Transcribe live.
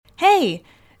Hey,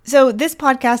 so this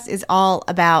podcast is all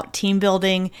about team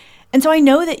building. And so I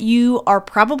know that you are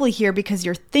probably here because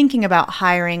you're thinking about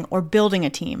hiring or building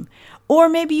a team. Or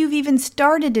maybe you've even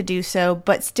started to do so,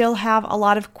 but still have a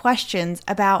lot of questions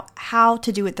about how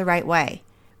to do it the right way.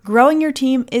 Growing your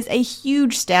team is a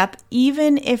huge step.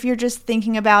 Even if you're just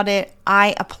thinking about it,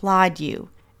 I applaud you.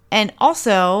 And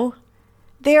also,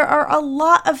 there are a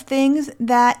lot of things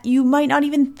that you might not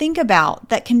even think about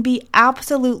that can be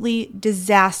absolutely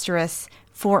disastrous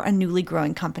for a newly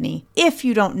growing company if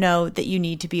you don't know that you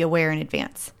need to be aware in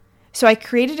advance. So I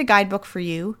created a guidebook for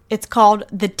you. It's called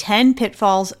The 10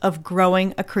 Pitfalls of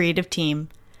Growing a Creative Team.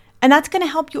 And that's going to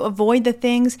help you avoid the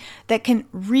things that can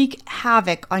wreak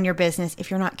havoc on your business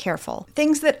if you're not careful.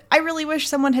 Things that I really wish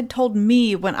someone had told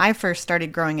me when I first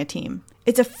started growing a team.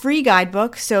 It's a free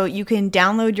guidebook, so you can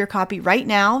download your copy right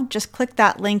now. Just click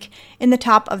that link in the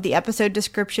top of the episode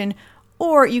description,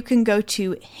 or you can go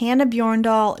to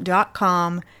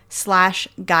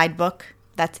hannahbjorndal.com/guidebook.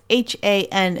 That's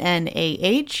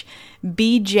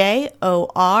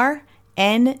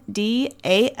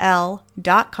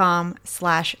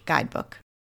HANNAHBJORNDAL.com/guidebook.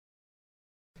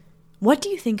 What do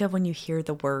you think of when you hear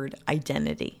the word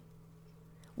identity?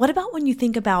 What about when you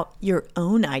think about your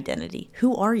own identity?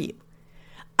 Who are you?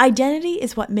 Identity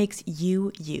is what makes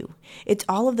you, you. It's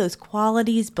all of those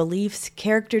qualities, beliefs,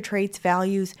 character traits,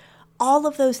 values, all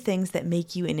of those things that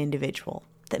make you an individual,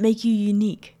 that make you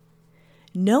unique.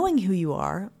 Knowing who you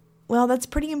are, well, that's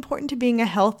pretty important to being a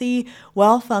healthy,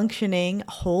 well-functioning,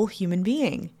 whole human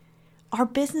being. Our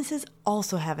businesses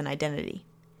also have an identity.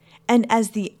 And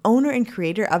as the owner and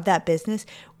creator of that business,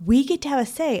 we get to have a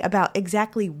say about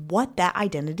exactly what that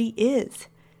identity is.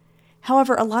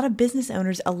 However, a lot of business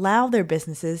owners allow their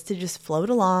businesses to just float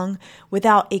along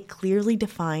without a clearly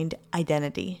defined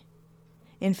identity.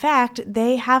 In fact,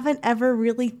 they haven't ever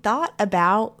really thought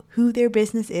about who their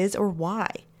business is or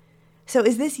why. So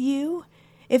is this you?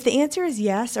 If the answer is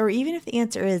yes, or even if the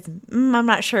answer is, I'm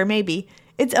not sure, maybe,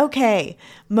 it's okay.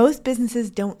 Most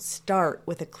businesses don't start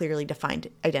with a clearly defined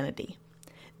identity.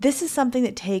 This is something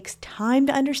that takes time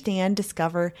to understand,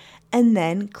 discover, and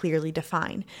then clearly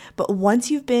define. But once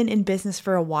you've been in business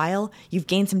for a while, you've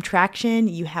gained some traction,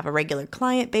 you have a regular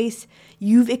client base,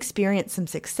 you've experienced some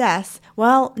success,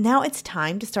 well, now it's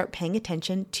time to start paying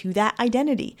attention to that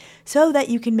identity so that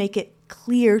you can make it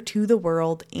clear to the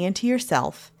world and to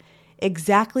yourself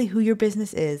exactly who your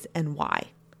business is and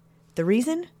why. The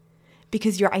reason?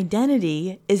 Because your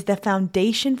identity is the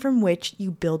foundation from which you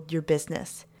build your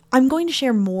business. I'm going to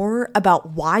share more about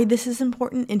why this is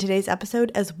important in today's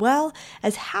episode, as well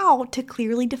as how to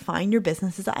clearly define your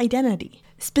business's identity.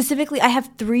 Specifically, I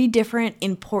have 3 different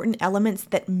important elements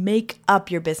that make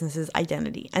up your business's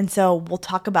identity. And so we'll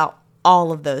talk about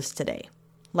all of those today.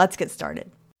 Let's get started.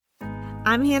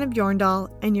 I'm Hannah Bjorndal,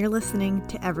 and you're listening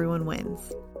to Everyone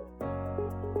Wins.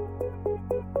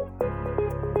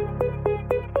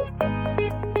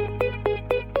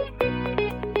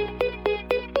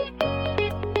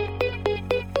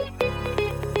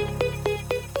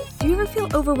 Do you ever feel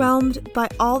overwhelmed by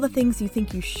all the things you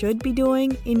think you should be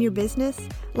doing in your business?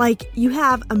 Like you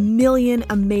have a million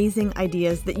amazing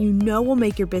ideas that you know will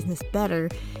make your business better,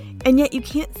 and yet you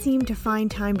can't seem to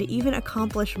find time to even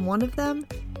accomplish one of them?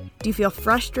 Do you feel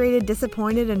frustrated,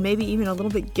 disappointed, and maybe even a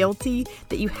little bit guilty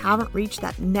that you haven't reached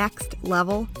that next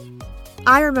level?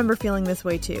 I remember feeling this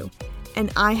way too,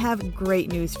 and I have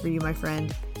great news for you, my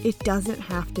friend. It doesn't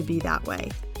have to be that way,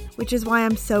 which is why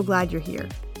I'm so glad you're here.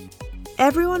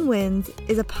 Everyone Wins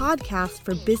is a podcast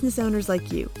for business owners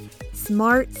like you,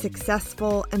 smart,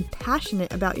 successful, and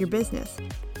passionate about your business.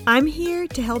 I'm here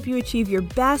to help you achieve your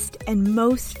best and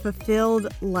most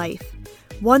fulfilled life,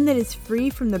 one that is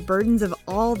free from the burdens of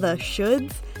all the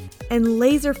shoulds and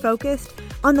laser focused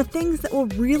on the things that will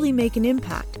really make an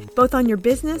impact, both on your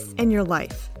business and your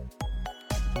life.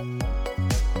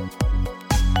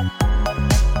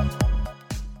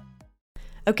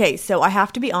 Okay, so I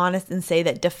have to be honest and say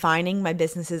that defining my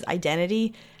business's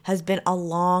identity has been a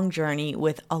long journey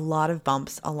with a lot of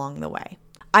bumps along the way.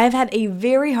 I have had a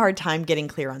very hard time getting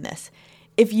clear on this.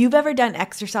 If you've ever done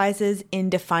exercises in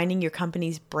defining your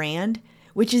company's brand,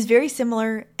 which is very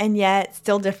similar and yet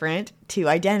still different to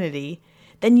identity,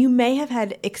 then you may have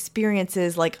had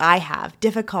experiences like I have,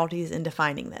 difficulties in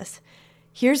defining this.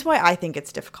 Here's why I think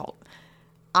it's difficult.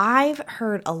 I've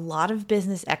heard a lot of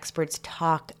business experts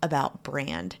talk about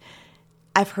brand.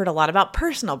 I've heard a lot about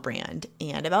personal brand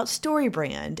and about story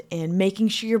brand and making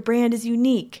sure your brand is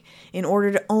unique in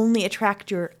order to only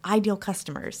attract your ideal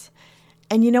customers.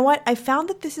 And you know what? I found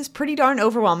that this is pretty darn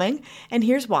overwhelming, and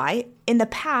here's why. In the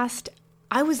past,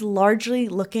 I was largely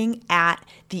looking at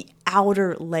the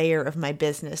outer layer of my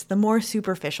business, the more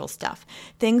superficial stuff.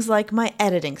 Things like my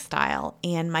editing style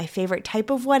and my favorite type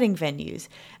of wedding venues,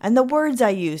 and the words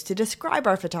I use to describe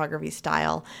our photography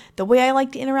style, the way I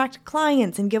like to interact with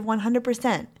clients and give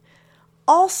 100%.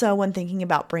 Also, when thinking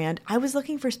about brand, I was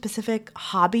looking for specific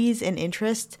hobbies and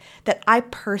interests that I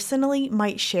personally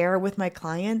might share with my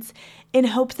clients in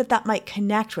hopes that that might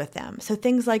connect with them. So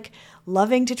things like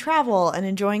loving to travel and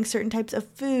enjoying certain types of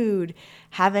food,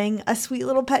 having a sweet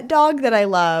little pet dog that I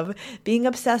love, being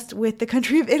obsessed with the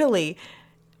country of Italy.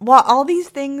 While all these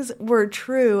things were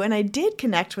true and I did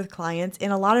connect with clients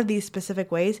in a lot of these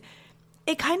specific ways,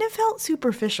 it kind of felt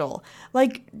superficial.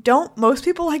 Like, don't most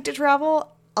people like to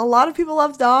travel? A lot of people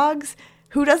love dogs.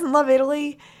 Who doesn't love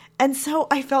Italy? And so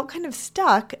I felt kind of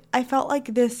stuck. I felt like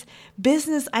this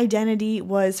business identity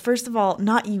was, first of all,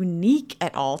 not unique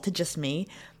at all to just me.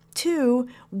 Two,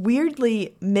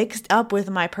 weirdly mixed up with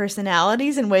my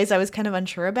personalities in ways I was kind of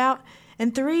unsure about.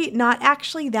 And three, not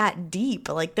actually that deep.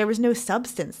 Like, there was no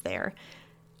substance there.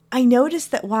 I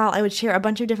noticed that while I would share a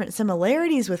bunch of different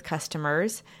similarities with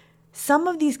customers, some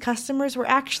of these customers were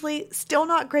actually still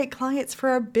not great clients for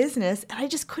our business, and I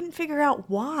just couldn't figure out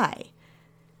why.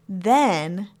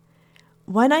 Then,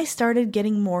 when I started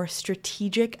getting more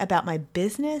strategic about my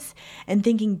business and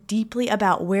thinking deeply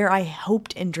about where I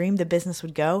hoped and dreamed the business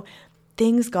would go,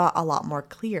 things got a lot more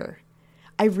clear.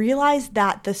 I realized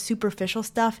that the superficial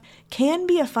stuff can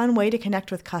be a fun way to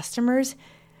connect with customers,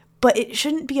 but it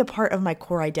shouldn't be a part of my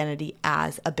core identity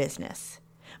as a business.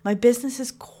 My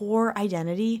business's core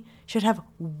identity should have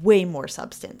way more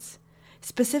substance.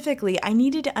 Specifically, I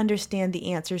needed to understand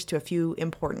the answers to a few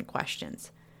important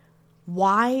questions.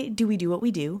 Why do we do what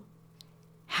we do?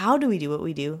 How do we do what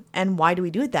we do? And why do we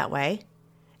do it that way?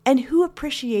 And who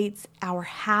appreciates our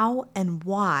how and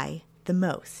why the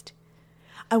most?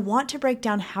 I want to break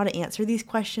down how to answer these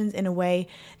questions in a way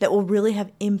that will really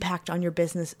have impact on your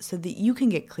business so that you can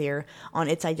get clear on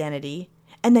its identity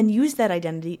and then use that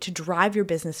identity to drive your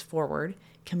business forward,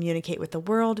 communicate with the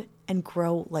world, and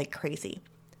grow like crazy.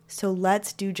 So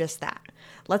let's do just that.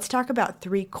 Let's talk about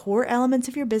 3 core elements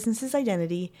of your business's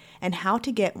identity and how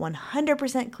to get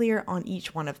 100% clear on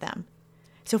each one of them.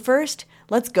 So first,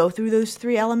 let's go through those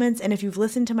 3 elements, and if you've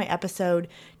listened to my episode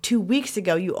 2 weeks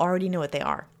ago, you already know what they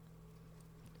are.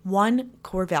 1,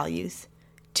 core values.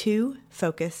 2,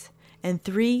 focus. And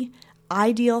 3,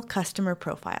 ideal customer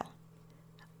profile.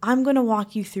 I'm going to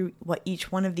walk you through what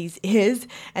each one of these is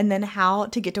and then how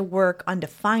to get to work on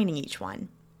defining each one.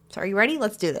 So are you ready?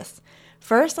 Let's do this.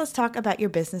 First, let's talk about your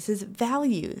business's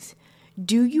values.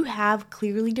 Do you have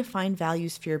clearly defined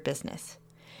values for your business?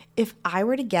 If I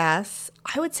were to guess,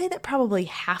 I would say that probably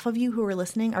half of you who are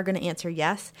listening are going to answer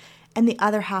yes, and the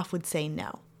other half would say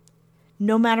no.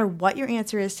 No matter what your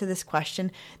answer is to this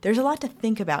question, there's a lot to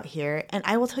think about here, and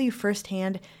I will tell you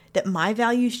firsthand that my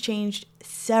values changed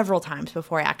several times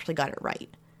before I actually got it right.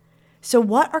 So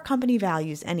what are company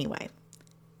values anyway?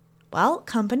 Well,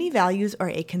 company values are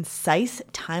a concise,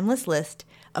 timeless list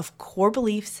of core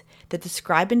beliefs that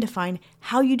describe and define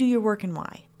how you do your work and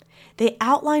why. They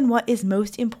outline what is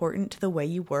most important to the way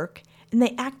you work, and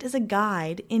they act as a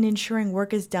guide in ensuring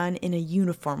work is done in a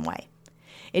uniform way.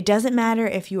 It doesn't matter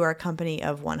if you are a company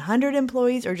of 100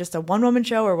 employees or just a one-woman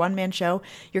show or one-man show,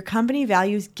 your company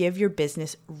values give your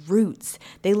business roots.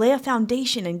 They lay a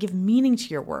foundation and give meaning to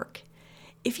your work.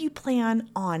 If you plan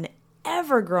on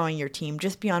ever growing your team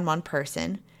just beyond one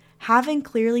person, having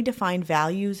clearly defined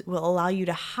values will allow you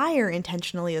to hire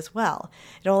intentionally as well.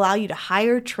 It'll allow you to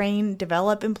hire, train,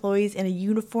 develop employees in a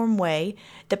uniform way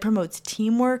that promotes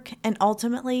teamwork, and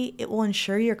ultimately it will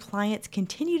ensure your clients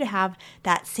continue to have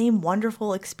that same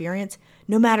wonderful experience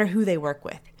no matter who they work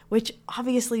with, which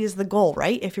obviously is the goal,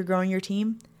 right? If you're growing your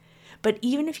team. But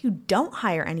even if you don't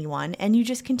hire anyone and you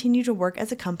just continue to work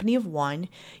as a company of one,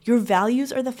 your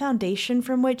values are the foundation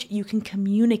from which you can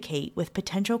communicate with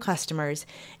potential customers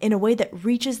in a way that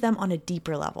reaches them on a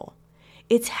deeper level.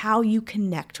 It's how you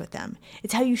connect with them.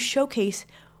 It's how you showcase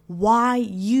why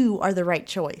you are the right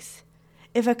choice.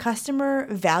 If a customer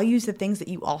values the things that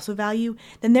you also value,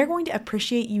 then they're going to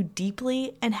appreciate you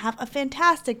deeply and have a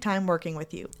fantastic time working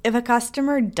with you. If a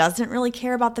customer doesn't really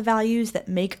care about the values that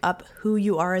make up who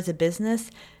you are as a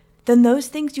business, then those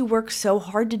things you work so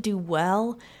hard to do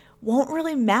well won't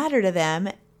really matter to them,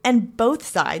 and both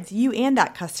sides, you and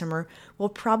that customer, will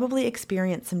probably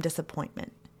experience some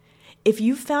disappointment. If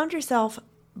you've found yourself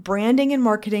branding and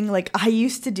marketing like I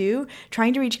used to do,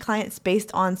 trying to reach clients based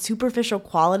on superficial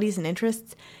qualities and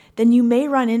interests, then you may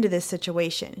run into this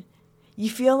situation. You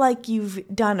feel like you've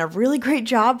done a really great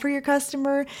job for your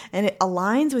customer and it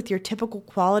aligns with your typical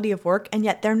quality of work, and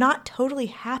yet they're not totally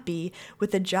happy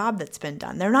with the job that's been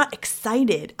done. They're not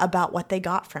excited about what they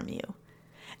got from you.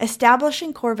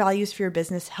 Establishing core values for your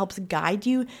business helps guide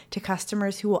you to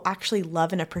customers who will actually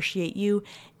love and appreciate you,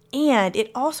 and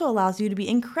it also allows you to be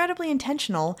incredibly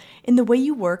intentional in the way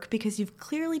you work because you've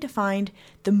clearly defined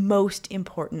the most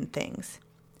important things.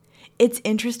 It's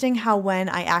interesting how when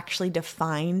I actually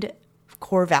defined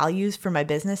core values for my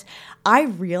business, I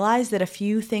realized that a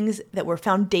few things that were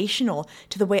foundational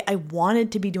to the way I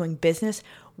wanted to be doing business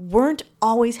weren't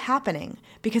always happening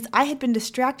because I had been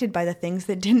distracted by the things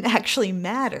that didn't actually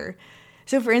matter.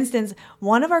 So for instance,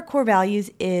 one of our core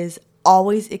values is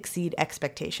always exceed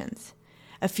expectations.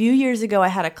 A few years ago, I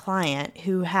had a client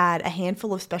who had a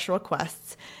handful of special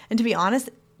requests, and to be honest,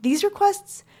 these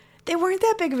requests, they weren't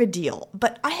that big of a deal,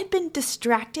 but I had been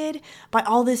distracted by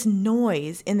all this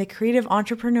noise in the creative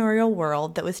entrepreneurial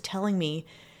world that was telling me,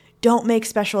 don't make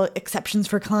special exceptions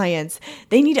for clients.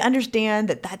 They need to understand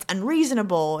that that's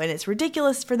unreasonable and it's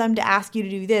ridiculous for them to ask you to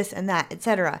do this and that,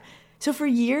 etc. So for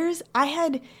years, I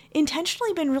had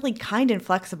intentionally been really kind and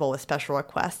flexible with special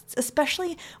requests,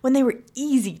 especially when they were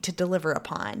easy to deliver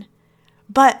upon.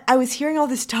 But I was hearing all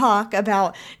this talk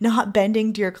about not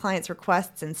bending to your clients'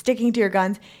 requests and sticking to your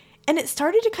guns, and it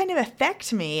started to kind of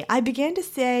affect me. I began to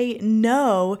say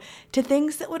no to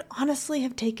things that would honestly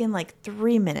have taken like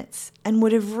 3 minutes and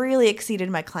would have really exceeded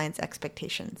my clients'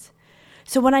 expectations.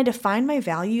 So when I defined my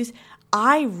values,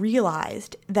 I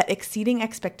realized that exceeding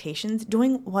expectations,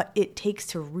 doing what it takes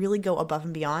to really go above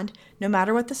and beyond, no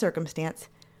matter what the circumstance,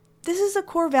 this is a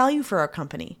core value for our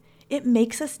company. It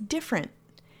makes us different.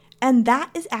 And that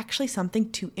is actually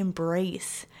something to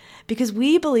embrace because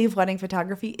we believe wedding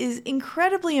photography is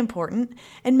incredibly important,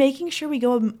 and making sure we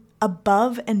go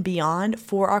above and beyond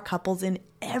for our couples in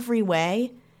every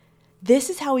way. This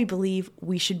is how we believe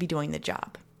we should be doing the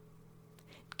job.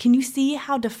 Can you see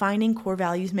how defining core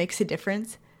values makes a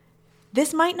difference?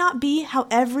 This might not be how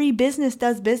every business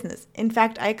does business. In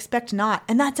fact, I expect not,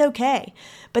 and that's okay.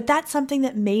 But that's something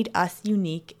that made us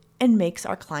unique and makes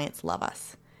our clients love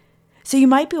us. So you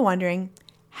might be wondering,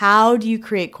 how do you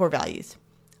create core values?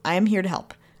 I am here to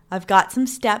help. I've got some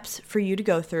steps for you to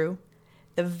go through.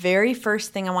 The very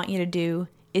first thing I want you to do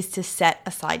is to set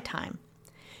aside time.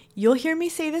 You'll hear me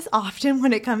say this often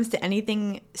when it comes to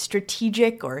anything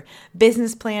strategic or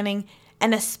business planning,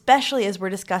 and especially as we're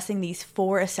discussing these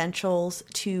 4 essentials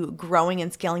to growing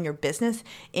and scaling your business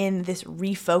in this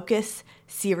Refocus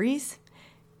series.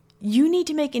 You need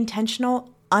to make intentional,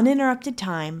 uninterrupted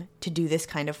time to do this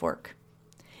kind of work.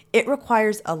 It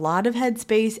requires a lot of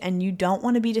headspace, and you don't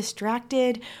want to be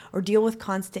distracted or deal with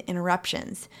constant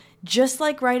interruptions. Just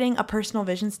like writing a personal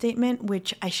vision statement,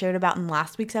 which I shared about in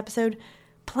last week's episode,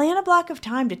 plan a block of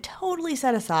time to totally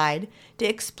set aside to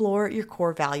explore your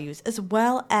core values as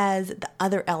well as the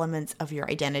other elements of your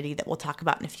identity that we'll talk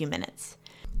about in a few minutes.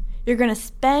 You're going to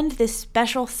spend this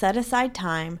special set-aside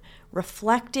time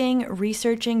reflecting,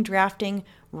 researching, drafting,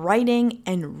 writing,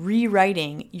 and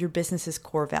rewriting your business's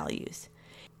core values.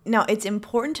 Now, it's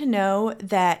important to know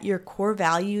that your core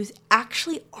values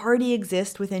actually already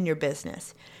exist within your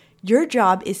business. Your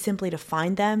job is simply to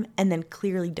find them and then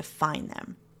clearly define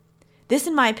them. This,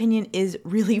 in my opinion, is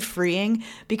really freeing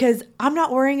because I'm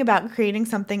not worrying about creating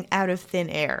something out of thin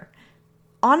air.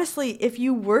 Honestly, if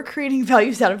you were creating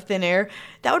values out of thin air,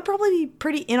 that would probably be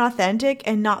pretty inauthentic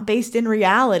and not based in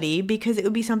reality because it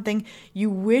would be something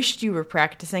you wished you were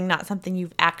practicing, not something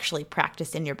you've actually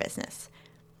practiced in your business.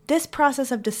 This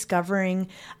process of discovering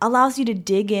allows you to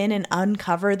dig in and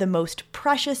uncover the most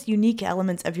precious, unique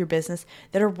elements of your business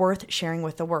that are worth sharing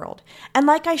with the world. And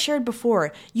like I shared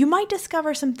before, you might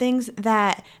discover some things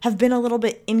that have been a little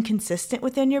bit inconsistent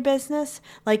within your business,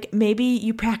 like maybe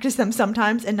you practice them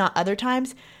sometimes and not other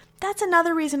times. That's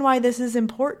another reason why this is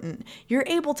important. You're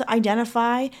able to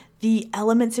identify the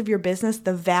elements of your business,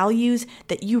 the values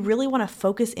that you really want to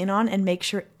focus in on and make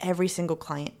sure every single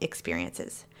client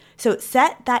experiences. So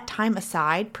set that time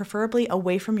aside, preferably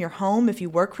away from your home if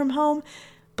you work from home.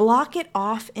 Block it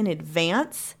off in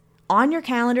advance on your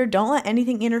calendar. Don't let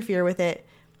anything interfere with it.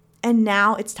 And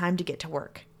now it's time to get to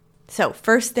work. So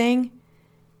first thing,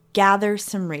 gather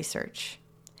some research.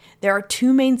 There are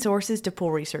 2 main sources to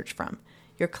pull research from: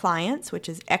 your clients, which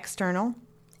is external,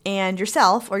 and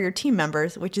yourself or your team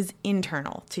members, which is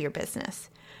internal to your business.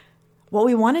 What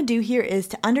we want to do here is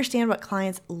to understand what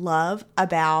clients love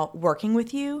about working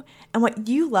with you and what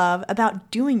you love about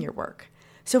doing your work.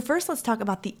 So first, let's talk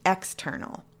about the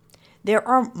external. There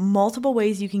are multiple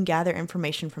ways you can gather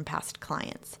information from past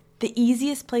clients. The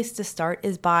easiest place to start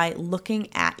is by looking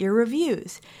at your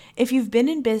reviews. If you've been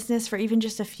in business for even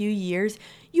just a few years,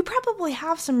 you probably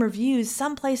have some reviews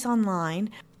someplace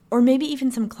online, or maybe even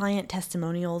some client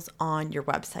testimonials on your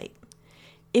website.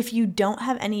 If you don't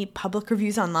have any public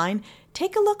reviews online,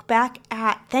 take a look back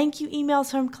at thank you emails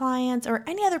from clients or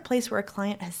any other place where a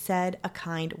client has said a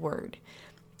kind word.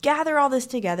 Gather all this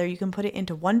together, you can put it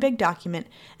into one big document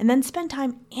and then spend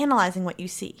time analyzing what you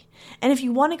see. And if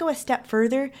you want to go a step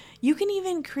further, you can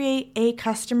even create a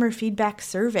customer feedback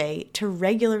survey to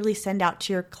regularly send out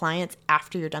to your clients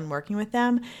after you're done working with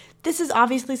them. This is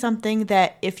obviously something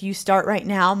that if you start right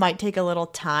now might take a little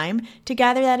time to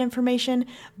gather that information,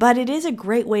 but it is a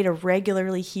great way to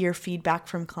regularly hear feedback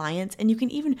from clients, and you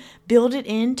can even build it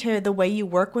into the way you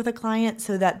work with a client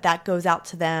so that that goes out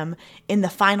to them in the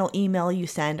final email you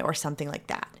send or something like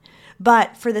that.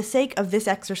 But for the sake of this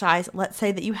exercise, let's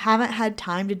say that you haven't had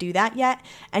time to do that yet,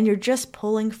 and you're just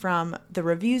pulling from the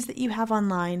reviews that you have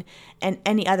online and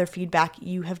any other feedback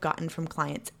you have gotten from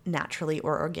clients naturally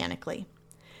or organically.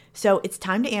 So it's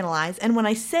time to analyze. And when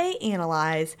I say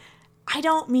analyze, I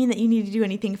don't mean that you need to do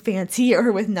anything fancy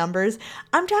or with numbers.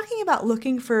 I'm talking about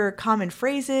looking for common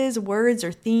phrases, words,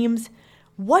 or themes.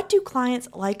 What do clients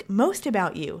like most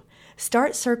about you?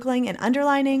 Start circling and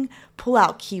underlining, pull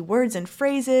out key words and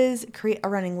phrases, create a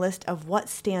running list of what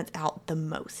stands out the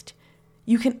most.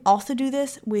 You can also do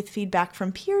this with feedback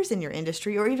from peers in your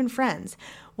industry or even friends.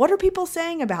 What are people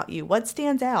saying about you? What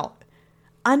stands out?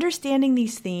 Understanding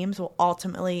these themes will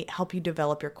ultimately help you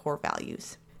develop your core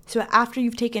values. So after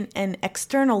you've taken an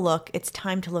external look, it's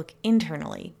time to look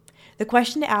internally. The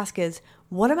question to ask is,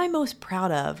 what am I most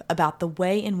proud of about the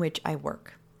way in which I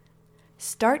work?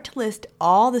 Start to list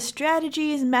all the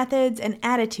strategies, methods, and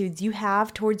attitudes you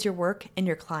have towards your work and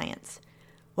your clients.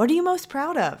 What are you most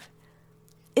proud of?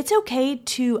 It's okay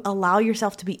to allow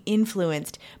yourself to be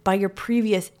influenced by your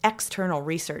previous external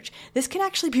research. This can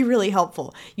actually be really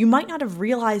helpful. You might not have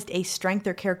realized a strength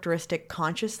or characteristic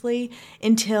consciously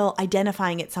until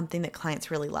identifying it's something that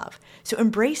clients really love. So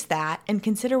embrace that and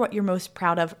consider what you're most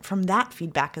proud of from that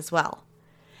feedback as well.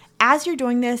 As you're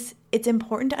doing this, it's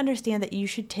important to understand that you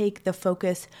should take the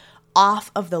focus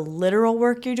off of the literal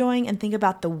work you're doing and think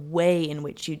about the way in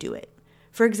which you do it.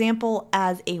 For example,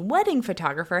 as a wedding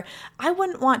photographer, I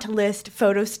wouldn't want to list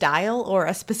photo style or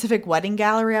a specific wedding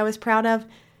gallery I was proud of.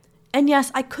 And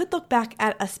yes, I could look back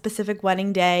at a specific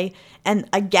wedding day and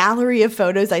a gallery of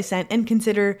photos I sent and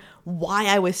consider why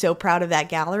I was so proud of that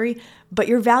gallery, but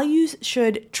your values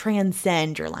should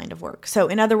transcend your line of work. So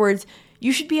in other words,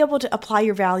 you should be able to apply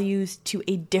your values to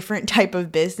a different type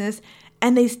of business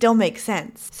and they still make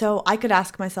sense. So I could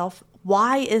ask myself,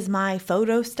 why is my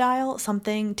photo style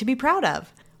something to be proud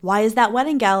of? Why is that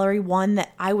wedding gallery one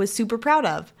that I was super proud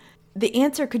of? The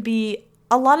answer could be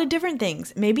a lot of different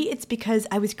things. Maybe it's because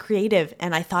I was creative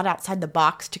and I thought outside the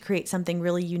box to create something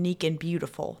really unique and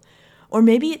beautiful. Or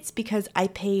maybe it's because I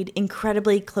paid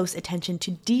incredibly close attention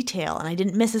to detail and I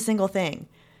didn't miss a single thing.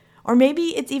 Or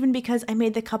maybe it's even because I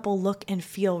made the couple look and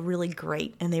feel really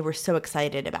great and they were so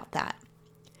excited about that.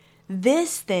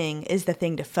 This thing is the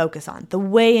thing to focus on, the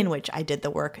way in which I did the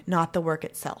work, not the work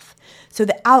itself. So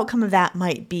the outcome of that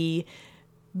might be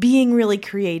being really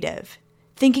creative,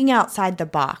 thinking outside the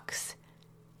box,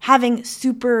 having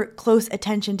super close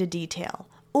attention to detail,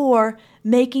 or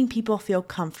making people feel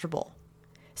comfortable.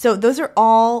 So those are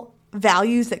all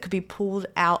values that could be pulled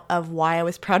out of why I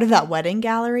was proud of that wedding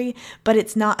gallery, but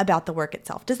it's not about the work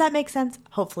itself. Does that make sense?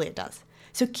 Hopefully it does.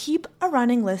 So keep a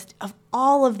running list of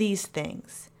all of these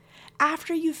things.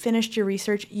 After you've finished your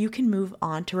research, you can move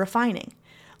on to refining.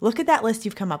 Look at that list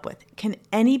you've come up with. Can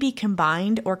any be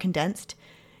combined or condensed?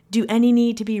 Do any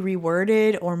need to be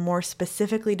reworded or more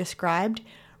specifically described?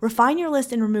 Refine your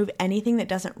list and remove anything that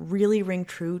doesn't really ring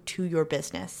true to your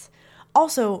business.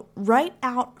 Also, write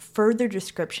out further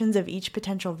descriptions of each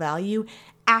potential value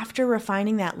after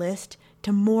refining that list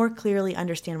to more clearly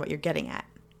understand what you're getting at.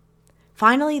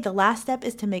 Finally, the last step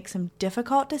is to make some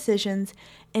difficult decisions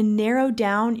and narrow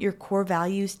down your core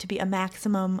values to be a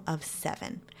maximum of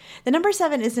 7. The number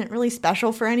 7 isn't really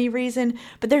special for any reason,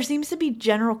 but there seems to be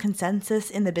general consensus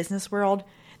in the business world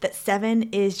that 7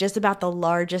 is just about the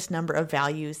largest number of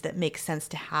values that makes sense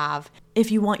to have if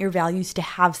you want your values to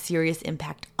have serious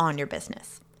impact on your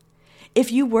business. If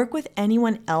you work with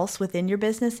anyone else within your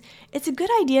business, it's a good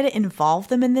idea to involve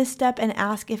them in this step and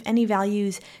ask if any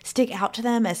values stick out to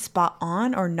them as spot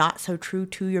on or not so true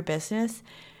to your business.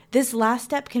 This last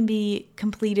step can be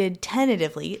completed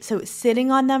tentatively, so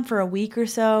sitting on them for a week or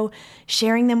so,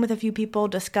 sharing them with a few people,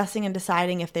 discussing and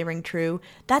deciding if they ring true.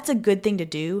 That's a good thing to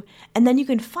do. And then you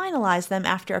can finalize them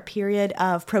after a period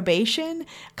of probation,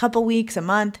 a couple weeks, a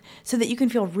month, so that you can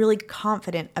feel really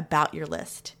confident about your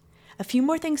list. A few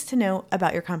more things to know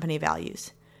about your company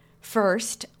values.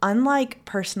 First, unlike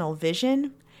personal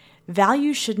vision,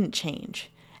 values shouldn't change.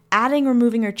 Adding,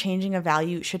 removing, or changing a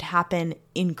value should happen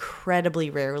incredibly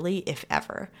rarely, if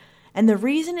ever. And the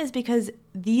reason is because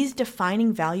these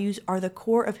defining values are the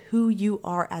core of who you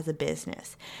are as a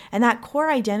business. And that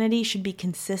core identity should be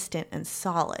consistent and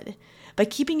solid. By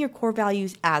keeping your core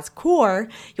values as core,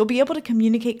 you'll be able to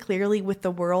communicate clearly with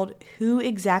the world who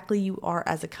exactly you are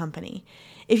as a company.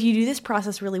 If you do this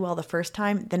process really well the first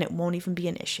time, then it won't even be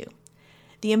an issue.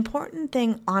 The important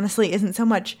thing, honestly, isn't so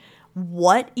much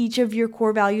what each of your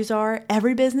core values are.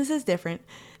 Every business is different.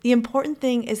 The important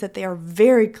thing is that they are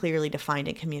very clearly defined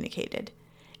and communicated,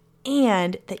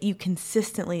 and that you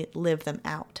consistently live them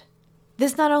out.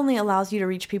 This not only allows you to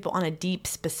reach people on a deep,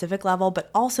 specific level,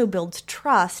 but also builds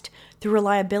trust through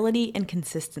reliability and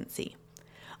consistency.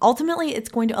 Ultimately, it's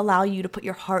going to allow you to put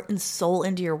your heart and soul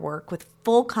into your work with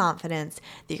full confidence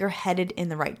that you're headed in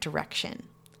the right direction.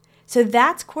 So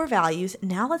that's core values.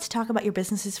 Now let's talk about your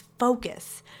business's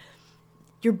focus.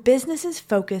 Your business's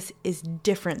focus is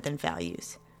different than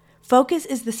values. Focus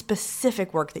is the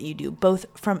specific work that you do, both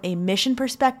from a mission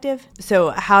perspective,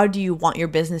 so how do you want your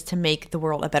business to make the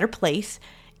world a better place,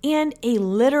 and a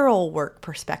literal work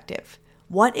perspective.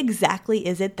 What exactly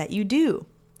is it that you do?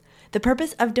 The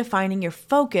purpose of defining your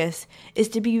focus is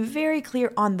to be very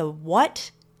clear on the what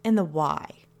and the why.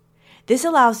 This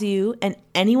allows you and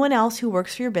anyone else who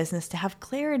works for your business to have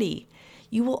clarity.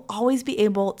 You will always be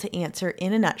able to answer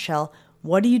in a nutshell,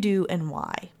 what do you do and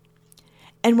why?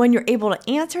 And when you're able to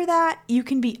answer that, you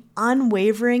can be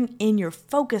unwavering in your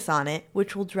focus on it,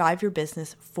 which will drive your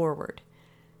business forward.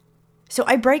 So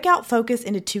I break out focus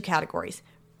into two categories,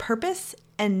 purpose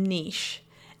and niche.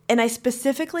 And I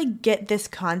specifically get this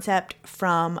concept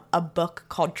from a book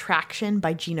called Traction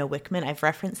by Gino Wickman. I've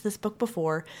referenced this book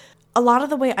before. A lot of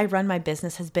the way I run my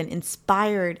business has been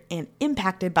inspired and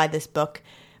impacted by this book,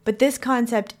 but this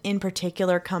concept in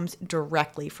particular comes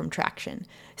directly from Traction.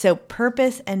 So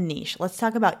purpose and niche. Let's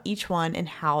talk about each one and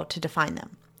how to define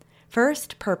them.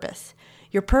 First, purpose.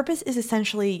 Your purpose is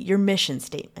essentially your mission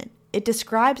statement. It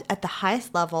describes at the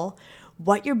highest level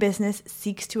what your business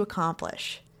seeks to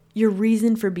accomplish, your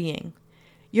reason for being.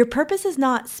 Your purpose is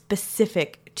not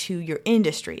specific to your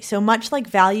industry. So much like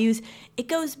values, it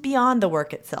goes beyond the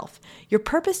work itself. Your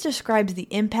purpose describes the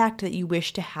impact that you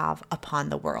wish to have upon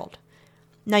the world.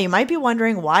 Now, you might be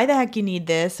wondering why the heck you need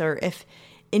this, or if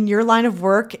in your line of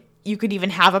work you could even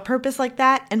have a purpose like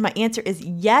that. And my answer is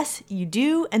yes, you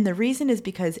do. And the reason is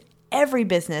because every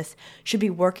business should be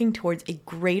working towards a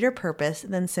greater purpose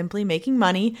than simply making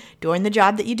money doing the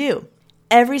job that you do.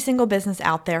 Every single business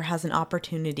out there has an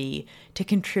opportunity to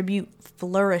contribute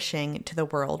flourishing to the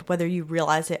world, whether you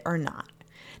realize it or not.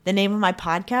 The name of my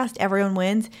podcast, Everyone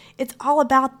Wins, it's all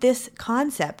about this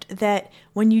concept that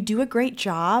when you do a great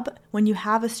job, when you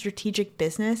have a strategic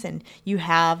business and you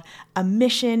have a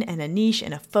mission and a niche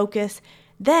and a focus,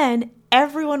 then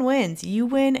everyone wins. You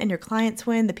win and your clients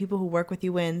win, the people who work with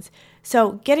you wins.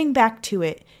 So getting back to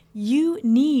it, you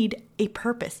need a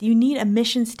purpose. You need a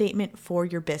mission statement for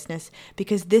your business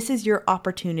because this is your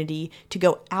opportunity to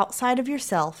go outside of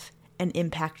yourself and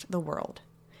impact the world.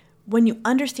 When you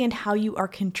understand how you are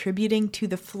contributing to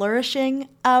the flourishing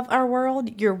of our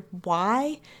world, your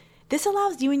why, this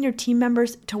allows you and your team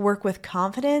members to work with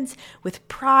confidence, with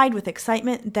pride, with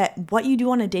excitement that what you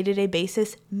do on a day-to-day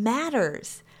basis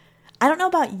matters. I don't know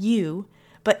about you,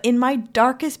 but in my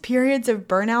darkest periods of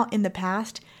burnout in the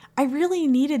past, I really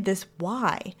needed this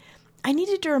why. I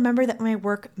needed to remember that my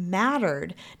work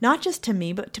mattered, not just to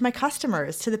me, but to my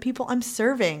customers, to the people I'm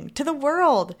serving, to the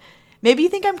world. Maybe you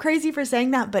think I'm crazy for saying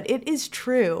that, but it is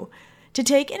true. To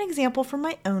take an example from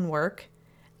my own work,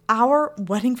 our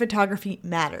wedding photography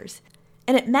matters.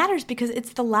 And it matters because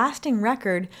it's the lasting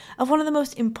record of one of the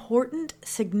most important,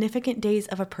 significant days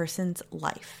of a person's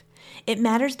life. It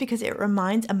matters because it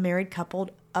reminds a married couple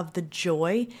of the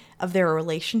joy of their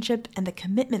relationship and the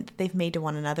commitment that they've made to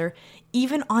one another,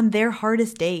 even on their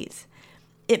hardest days.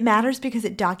 It matters because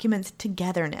it documents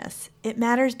togetherness. It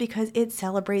matters because it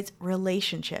celebrates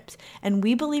relationships. And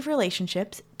we believe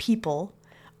relationships, people,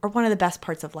 are one of the best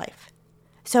parts of life.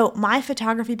 So my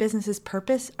photography business's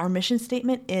purpose, our mission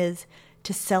statement, is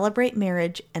to celebrate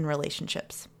marriage and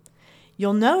relationships.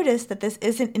 You'll notice that this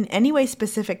isn't in any way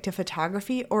specific to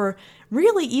photography or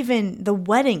really even the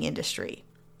wedding industry.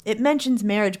 It mentions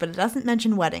marriage, but it doesn't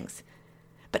mention weddings.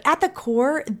 But at the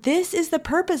core, this is the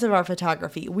purpose of our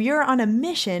photography. We are on a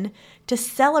mission to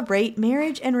celebrate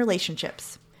marriage and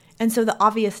relationships. And so the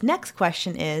obvious next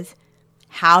question is,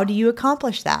 how do you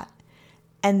accomplish that?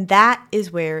 And that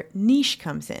is where niche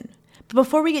comes in. But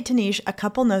before we get to niche, a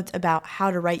couple notes about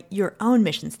how to write your own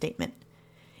mission statement.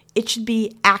 It should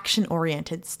be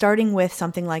action-oriented, starting with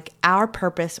something like our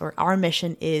purpose or our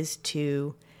mission is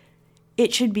to.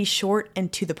 It should be short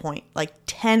and to the point, like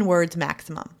 10 words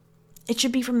maximum. It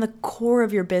should be from the core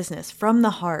of your business, from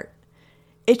the heart.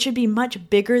 It should be much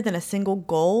bigger than a single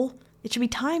goal. It should be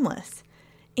timeless.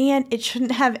 And it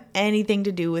shouldn't have anything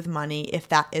to do with money if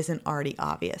that isn't already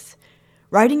obvious.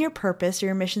 Writing your purpose or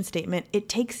your mission statement, it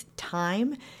takes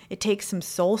time. It takes some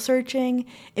soul searching.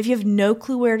 If you have no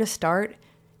clue where to start,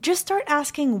 just start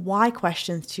asking why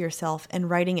questions to yourself and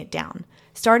writing it down.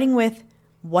 Starting with,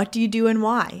 what do you do and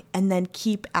why? And then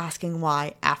keep asking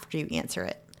why after you answer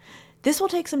it. This will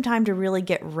take some time to really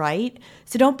get right,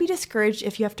 so don't be discouraged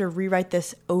if you have to rewrite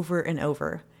this over and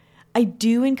over. I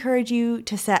do encourage you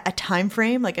to set a time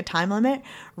frame, like a time limit,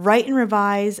 write and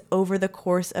revise over the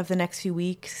course of the next few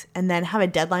weeks, and then have a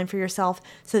deadline for yourself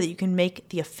so that you can make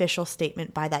the official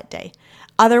statement by that day.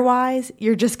 Otherwise,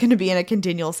 you're just going to be in a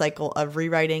continual cycle of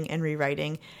rewriting and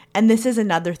rewriting, and this is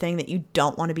another thing that you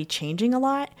don't want to be changing a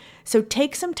lot. So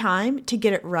take some time to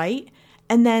get it right,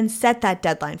 and then set that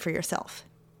deadline for yourself.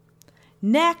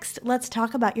 Next, let's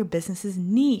talk about your business's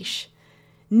niche.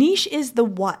 Niche is the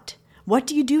what. What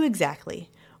do you do exactly?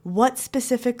 What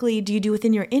specifically do you do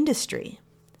within your industry?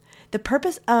 The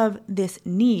purpose of this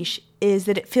niche is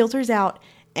that it filters out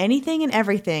anything and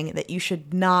everything that you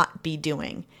should not be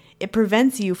doing. It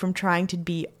prevents you from trying to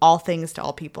be all things to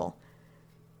all people.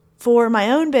 For my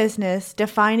own business,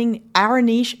 defining our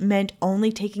niche meant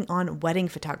only taking on wedding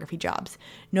photography jobs.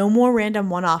 No more random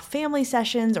one-off family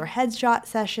sessions or headshot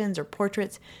sessions or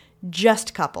portraits,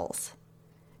 just couples.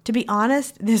 To be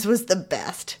honest, this was the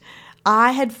best.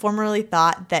 I had formerly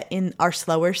thought that in our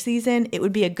slower season, it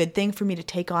would be a good thing for me to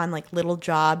take on like little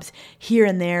jobs here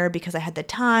and there because I had the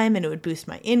time and it would boost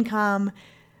my income.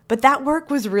 But that work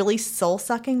was really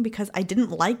soul-sucking because I didn't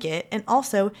like it, and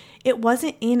also it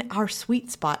wasn't in our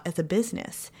sweet spot as a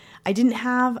business. I didn't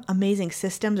have amazing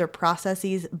systems or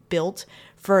processes built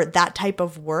for that type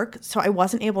of work, so I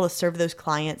wasn't able to serve those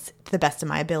clients to the best of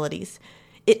my abilities.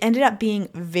 It ended up being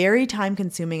very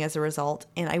time-consuming as a result,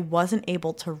 and I wasn't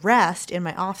able to rest in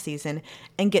my off-season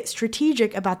and get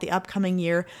strategic about the upcoming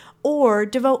year or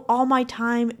devote all my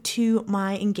time to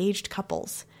my engaged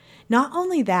couples. Not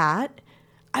only that,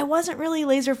 I wasn't really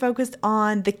laser focused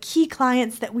on the key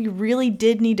clients that we really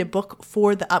did need to book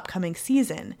for the upcoming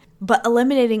season. But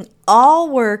eliminating all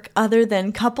work other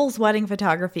than couples wedding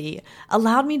photography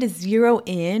allowed me to zero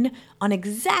in on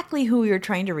exactly who we were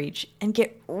trying to reach and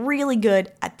get really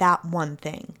good at that one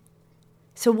thing.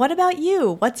 So what about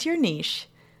you? What's your niche?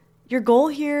 Your goal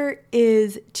here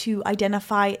is to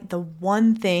identify the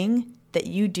one thing that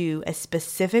you do as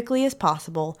specifically as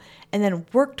possible and then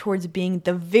work towards being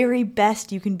the very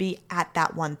best you can be at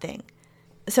that one thing.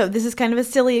 So this is kind of a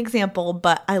silly example,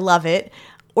 but I love it.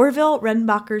 Orville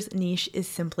Redenbacher's niche is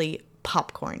simply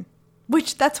popcorn,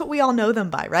 which that's what we all know them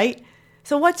by, right?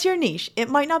 So what's your niche? It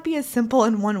might not be as simple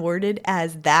and one-worded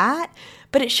as that,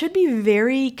 but it should be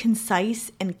very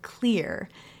concise and clear.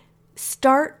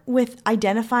 Start with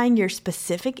identifying your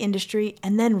specific industry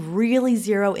and then really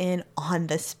zero in on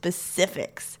the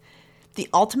specifics. The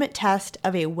ultimate test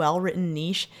of a well-written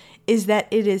niche is that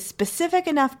it is specific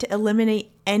enough to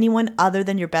eliminate anyone other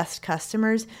than your best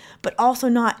customers, but also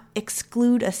not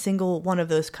exclude a single one of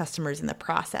those customers in the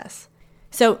process.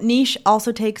 So niche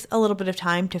also takes a little bit of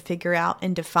time to figure out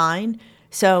and define.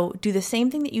 So do the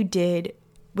same thing that you did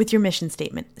with your mission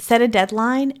statement. Set a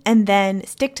deadline and then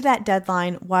stick to that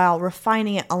deadline while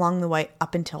refining it along the way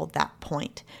up until that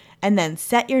point. And then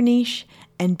set your niche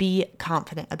and be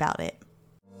confident about it.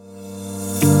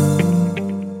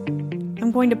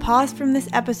 I'm going to pause from this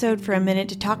episode for a minute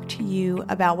to talk to you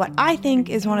about what I think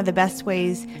is one of the best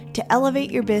ways to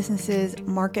elevate your business's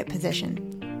market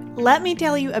position. Let me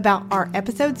tell you about our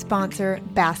episode sponsor,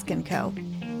 Basque & Co.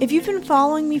 If you've been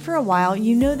following me for a while,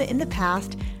 you know that in the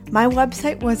past, my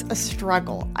website was a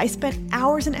struggle. I spent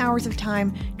hours and hours of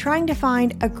time trying to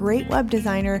find a great web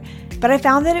designer, but I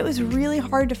found that it was really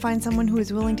hard to find someone who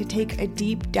was willing to take a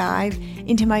deep dive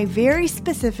into my very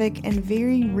specific and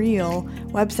very real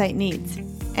website needs.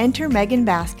 Enter Megan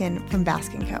Baskin from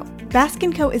Basque & Co. Basque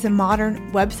 & Co. is a modern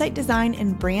website design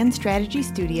and brand strategy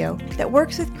studio that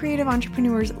works with creative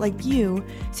entrepreneurs like you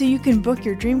so you can book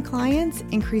your dream clients,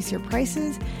 increase your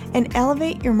prices, and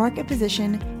elevate your market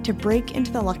position to break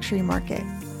into the luxury market.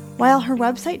 While her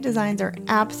website designs are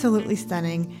absolutely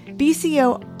stunning,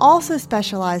 BCO also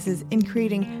specializes in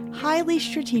creating highly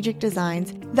strategic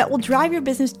designs that will drive your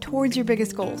business towards your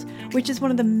biggest goals, which is one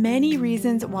of the many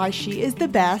reasons why she is the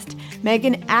best.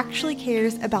 Megan actually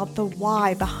cares about the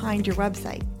why behind your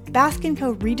website. Baskin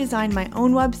Co. redesigned my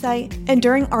own website, and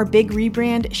during our big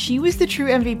rebrand, she was the true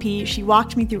MVP. She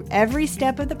walked me through every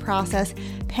step of the process,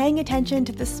 paying attention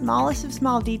to the smallest of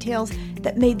small details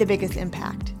that made the biggest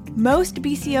impact. Most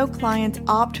BCO clients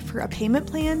opt for a payment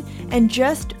plan, and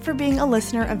just for being a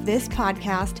listener of this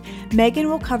podcast, Megan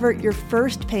will cover your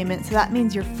first payment, so that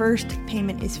means your first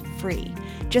payment is free.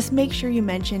 Just make sure you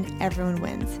mention Everyone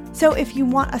Wins. So if you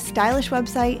want a stylish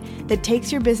website that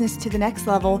takes your business to the next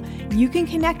level, you can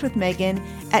connect with Megan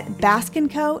at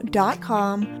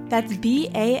baskinco.com. That's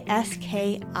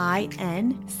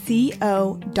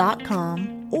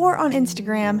BASKINCO.com, or on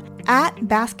Instagram at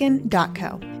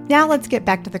baskin.co. Now let's get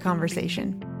back to the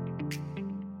conversation.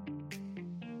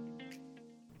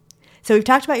 So we've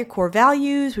talked about your core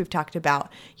values, we've talked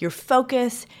about your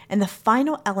focus, and the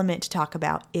final element to talk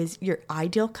about is your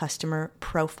ideal customer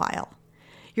profile.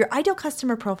 Your ideal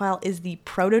customer profile is the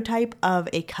prototype of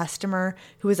a customer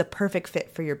who is a perfect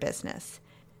fit for your business.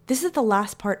 This is the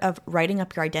last part of writing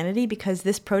up your identity, because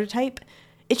this prototype,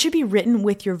 it should be written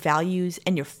with your values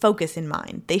and your focus in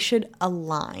mind. They should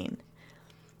align.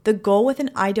 The goal with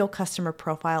an ideal customer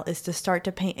profile is to start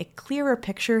to paint a clearer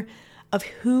picture of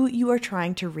who you are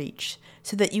trying to reach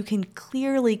so that you can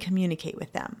clearly communicate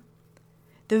with them.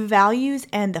 The values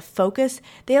and the focus,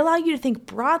 they allow you to think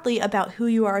broadly about who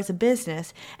you are as a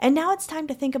business, and now it's time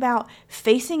to think about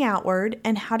facing outward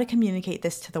and how to communicate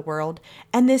this to the world,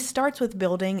 and this starts with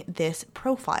building this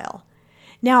profile.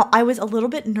 Now, I was a little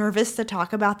bit nervous to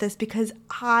talk about this because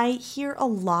I hear a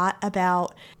lot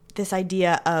about this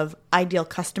idea of ideal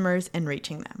customers and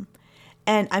reaching them.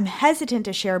 And I'm hesitant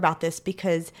to share about this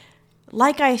because,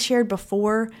 like I shared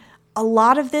before, a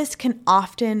lot of this can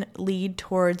often lead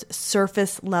towards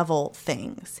surface level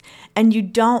things. And you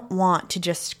don't want to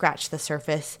just scratch the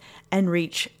surface and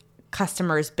reach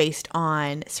customers based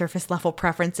on surface level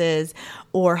preferences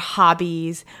or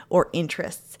hobbies or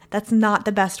interests. That's not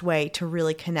the best way to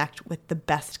really connect with the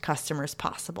best customers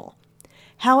possible.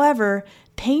 However,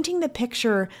 painting the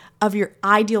picture of your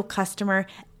ideal customer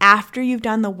after you've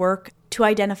done the work to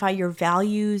identify your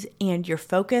values and your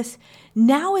focus,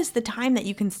 now is the time that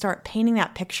you can start painting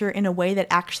that picture in a way that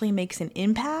actually makes an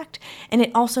impact, and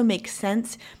it also makes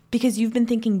sense because you've been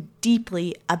thinking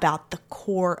deeply about the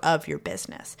core of your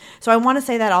business. So I want to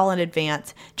say that all in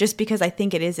advance, just because I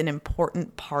think it is an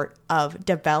important part of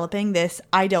developing this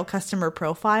ideal customer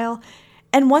profile.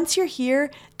 And once you're here,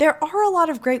 there are a lot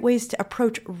of great ways to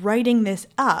approach writing this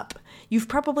up. You've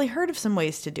probably heard of some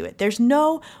ways to do it. There's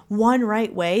no one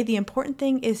right way. The important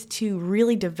thing is to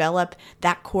really develop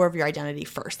that core of your identity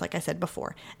first, like I said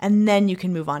before, and then you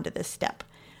can move on to this step.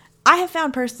 I have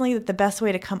found personally that the best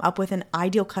way to come up with an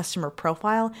ideal customer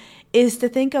profile is to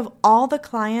think of all the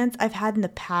clients I've had in the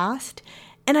past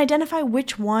and identify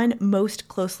which one most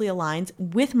closely aligns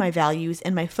with my values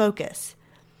and my focus.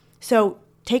 So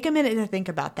take a minute to think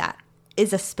about that.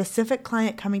 Is a specific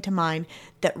client coming to mind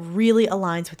that really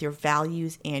aligns with your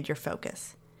values and your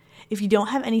focus? If you don't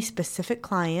have any specific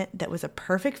client that was a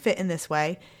perfect fit in this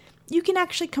way, you can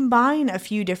actually combine a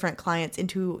few different clients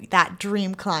into that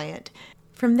dream client.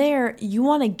 From there, you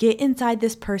want to get inside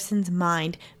this person's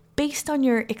mind based on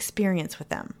your experience with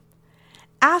them.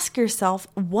 Ask yourself,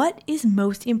 what is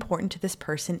most important to this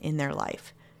person in their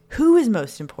life? Who is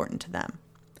most important to them?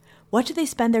 What do they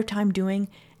spend their time doing?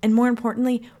 And more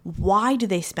importantly, why do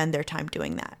they spend their time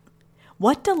doing that?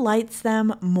 What delights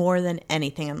them more than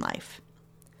anything in life?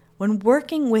 When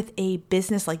working with a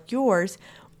business like yours,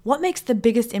 what makes the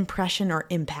biggest impression or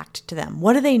impact to them?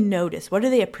 What do they notice? What do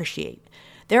they appreciate?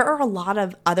 There are a lot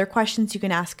of other questions you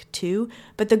can ask too,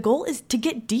 but the goal is to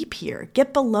get deep here,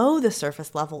 get below the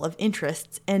surface level of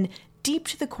interests and deep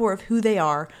to the core of who they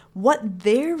are, what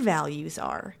their values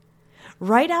are.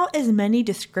 Write out as many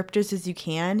descriptors as you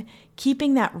can,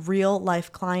 keeping that real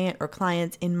life client or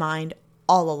clients in mind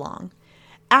all along.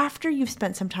 After you've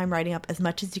spent some time writing up as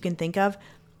much as you can think of,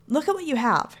 look at what you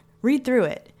have. Read through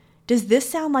it. Does this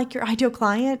sound like your ideal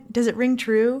client? Does it ring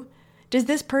true? Does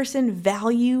this person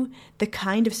value the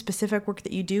kind of specific work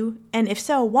that you do? And if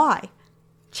so, why?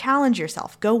 Challenge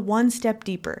yourself. Go one step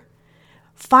deeper.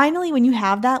 Finally, when you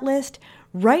have that list,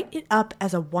 write it up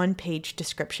as a one-page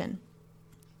description.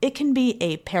 It can be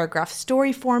a paragraph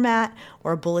story format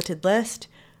or a bulleted list,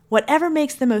 whatever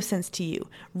makes the most sense to you.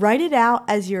 Write it out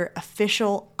as your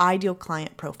official ideal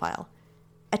client profile.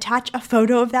 attach a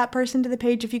photo of that person to the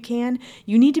page if you can.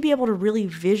 You need to be able to really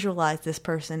visualize this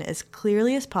person as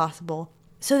clearly as possible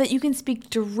so that you can speak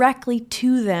directly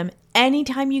to them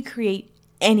anytime you create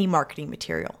any marketing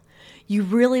material. You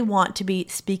really want to be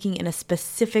speaking in a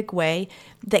specific way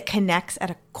that connects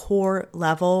at a core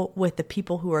level with the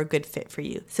people who are a good fit for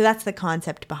you. So that's the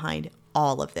concept behind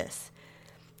all of this.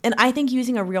 And I think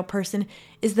using a real person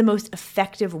is the most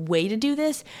effective way to do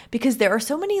this because there are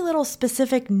so many little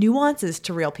specific nuances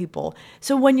to real people.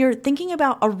 So when you're thinking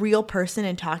about a real person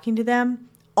and talking to them,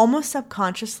 almost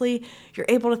subconsciously, you're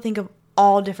able to think of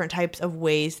all different types of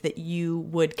ways that you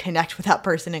would connect with that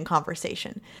person in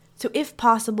conversation. So if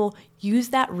possible, use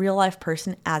that real life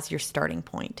person as your starting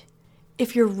point.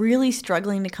 If you're really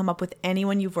struggling to come up with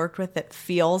anyone you've worked with that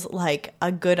feels like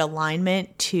a good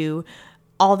alignment to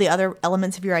all the other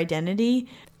elements of your identity,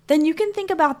 then you can think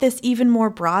about this even more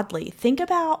broadly. Think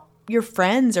about your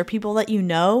friends or people that you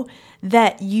know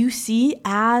that you see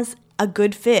as a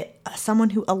good fit,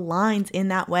 someone who aligns in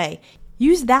that way.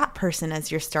 Use that person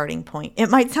as your starting point. It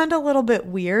might sound a little bit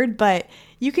weird, but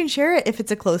you can share it if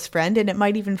it's a close friend and it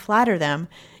might even flatter them.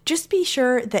 Just be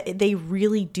sure that they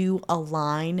really do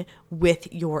align with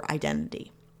your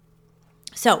identity.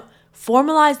 So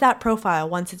formalize that profile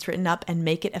once it's written up and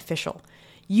make it official.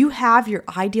 You have your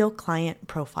ideal client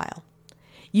profile.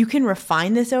 You can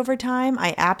refine this over time.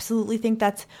 I absolutely think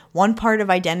that's one part of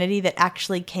identity that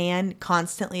actually can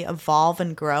constantly evolve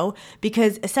and grow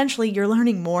because essentially you're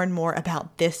learning more and more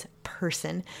about this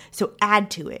person. So add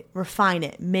to it, refine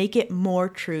it, make it more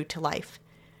true to life.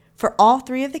 For all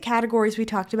three of the categories we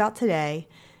talked about today,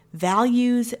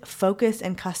 values, focus,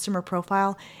 and customer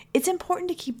profile, it's important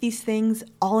to keep these things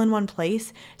all in one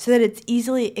place so that it's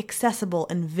easily accessible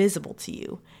and visible to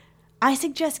you. I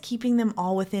suggest keeping them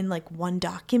all within like one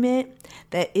document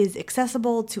that is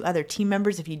accessible to other team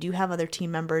members if you do have other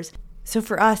team members. So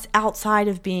for us, outside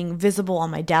of being visible on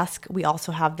my desk, we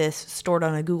also have this stored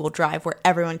on a Google Drive where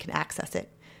everyone can access it.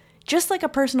 Just like a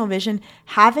personal vision,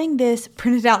 having this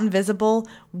printed out and visible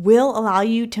will allow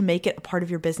you to make it a part of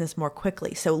your business more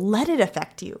quickly. So let it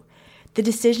affect you. The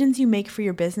decisions you make for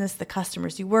your business, the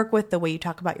customers you work with, the way you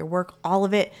talk about your work, all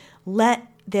of it, let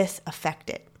this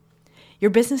affect it.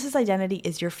 Your business's identity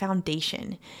is your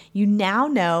foundation. You now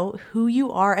know who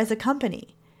you are as a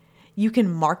company. You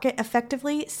can market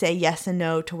effectively, say yes and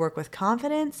no to work with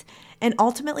confidence, and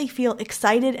ultimately feel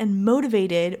excited and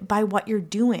motivated by what you're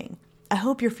doing. I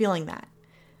hope you're feeling that.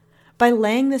 By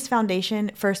laying this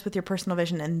foundation first with your personal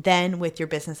vision and then with your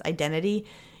business identity,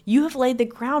 you have laid the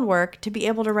groundwork to be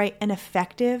able to write an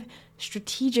effective,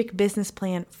 strategic business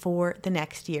plan for the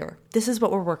next year. This is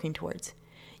what we're working towards.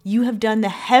 You have done the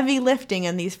heavy lifting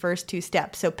in these first two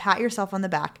steps, so pat yourself on the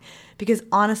back because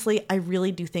honestly, I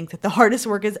really do think that the hardest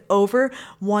work is over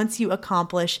once you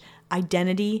accomplish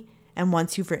identity and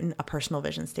once you've written a personal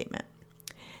vision statement.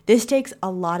 This takes a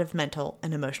lot of mental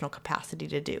and emotional capacity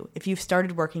to do. If you've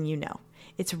started working, you know.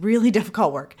 It's really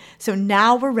difficult work. So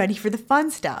now we're ready for the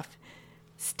fun stuff.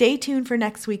 Stay tuned for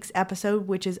next week's episode,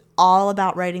 which is all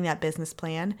about writing that business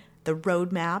plan, the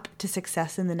roadmap to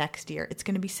success in the next year. It's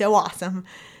going to be so awesome.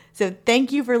 So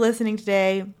thank you for listening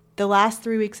today. The last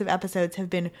 3 weeks of episodes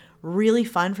have been really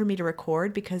fun for me to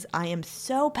record because I am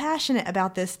so passionate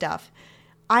about this stuff.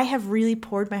 I have really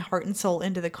poured my heart and soul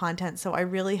into the content, so I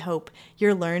really hope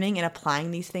you're learning and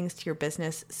applying these things to your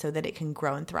business so that it can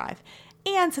grow and thrive,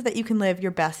 and so that you can live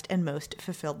your best and most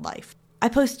fulfilled life. I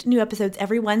post new episodes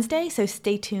every Wednesday, so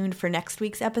stay tuned for next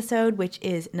week's episode, which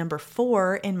is number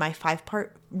 4 in my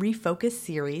 5-part Refocus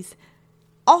series.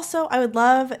 Also, I would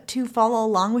love to follow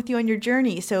along with you on your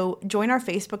journey. So join our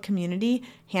Facebook community.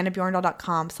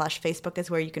 HannahBjorndal.com/Facebook is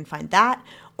where you can find that.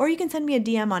 Or you can send me a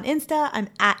DM on Insta. I'm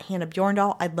at Hannah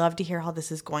Bjorndal. I'd love to hear how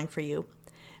this is going for you.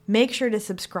 Make sure to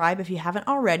subscribe if you haven't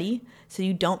already so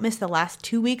you don't miss the last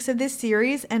 2 weeks of this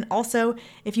series. And also,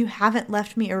 if you haven't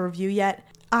left me a review yet,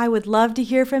 I would love to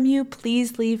hear from you.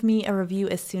 Please leave me a review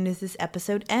as soon as this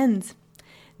episode ends.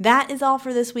 That is all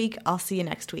for this week. I'll see you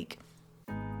next week.